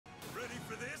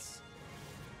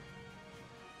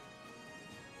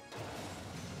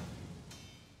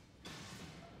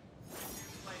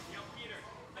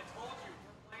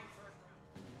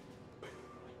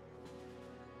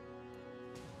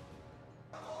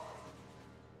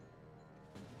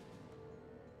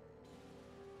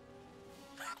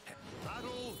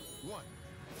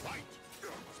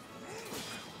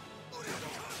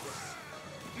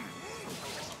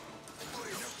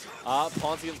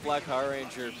Pawnce against Black Power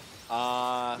Ranger.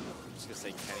 I'm just gonna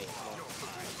say Kenny.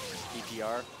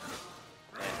 EPR.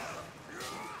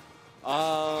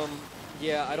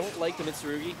 Yeah, I don't like the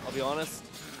Mitsurugi, I'll be honest.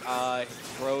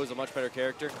 Bro is a much better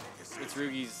character.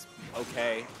 Mitsurugi's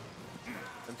okay.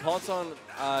 And Pawnce on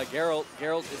Geralt.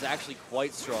 Geralt is actually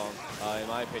quite strong, in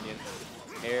my opinion.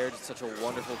 Aired, such a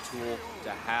wonderful tool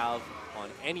to have on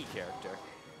any character.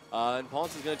 And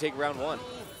Pawnce is going to take round 1.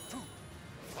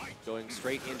 Going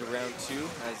straight into round 2,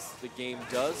 as the game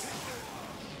does.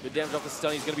 Good damage off the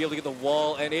stun. He's going to be able to get the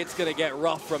wall, and it's going to get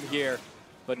rough from here.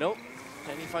 But nope,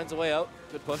 and he finds a way out.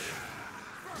 Good push.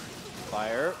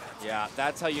 Fire. Yeah,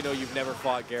 that's how you know you've never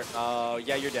fought Geralt.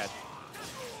 Yeah, you're dead.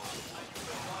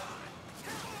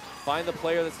 Find the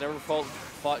player that's never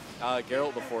fought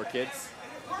Geralt before, kids.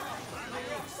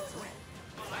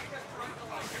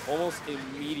 Almost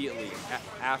immediately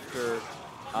after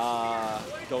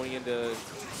going into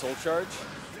Soul Charge,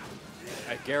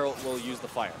 Geralt will use the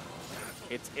fire.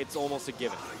 It's almost a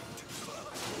given.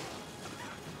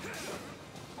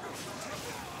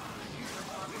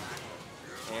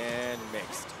 And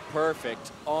mixed.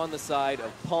 Perfect on the side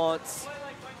of Pawnce.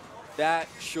 That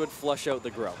should flush out the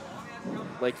Grow.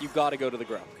 Like, you've got to go to the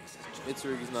Grow.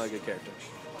 Mitsurugi's not a good character.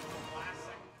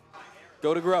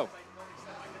 Go to Grow.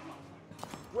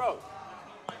 Grow.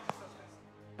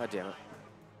 God damn it.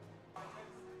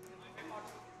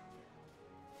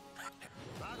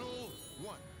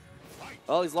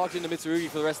 Well, he's locked into Mitsurugi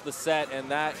for the rest of the set,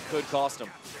 and that could cost him.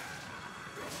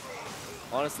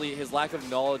 Honestly, his lack of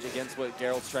knowledge against what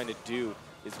Geralt's trying to do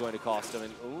is going to cost him.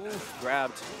 And ooh,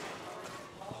 grabbed.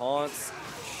 Pawnce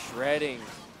shredding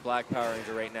Black Power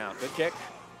Ranger right now. Good kick.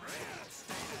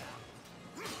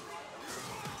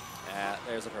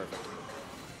 There's a perfect.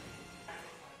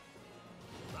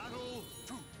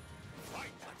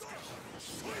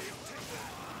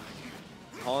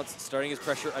 Pawnce starting his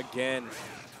pressure again.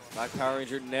 Black Power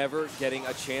Ranger never getting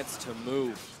a chance to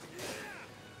move.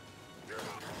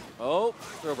 Oh,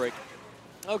 throw break.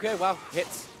 Okay, wow,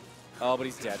 hits. Oh, but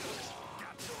he's dead.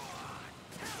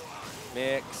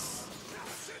 Mix.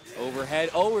 Overhead.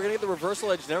 Oh, we're going to get the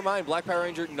reversal edge. Never mind. Black Power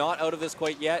Ranger not out of this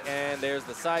quite yet. And there's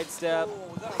the sidestep.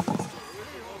 Oh, those are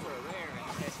rare.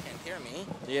 You guys can't hear me.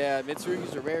 Yeah,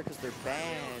 Mitsurugis are rare because they're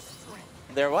bad.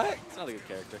 They're what? It's not a good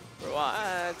character.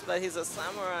 What? But he's a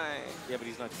samurai. Yeah, but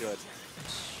he's not good.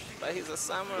 But he's a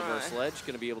samurai. Reversal edge.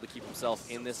 Going to be able to keep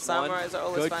himself in this Samurais are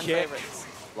always good fan kick. favorites.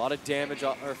 A lot of damage,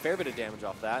 or a fair bit of damage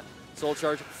off that. Soul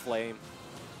Charge, flame.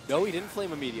 No, he didn't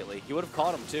flame immediately. He would have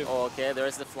caught him too. Oh, okay,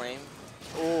 there's the flame.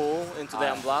 Oh, into the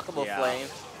unblockable flame.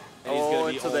 And he's gonna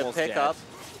be into the pickup,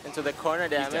 dead. into the corner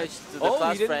damage, to the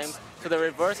plus frames, to the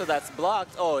reversal that's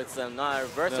blocked. Oh, it's not a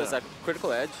reversal, it's a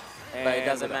critical edge. And but it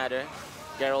doesn't matter.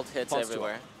 Geralt hits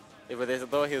everywhere. Even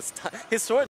though his sword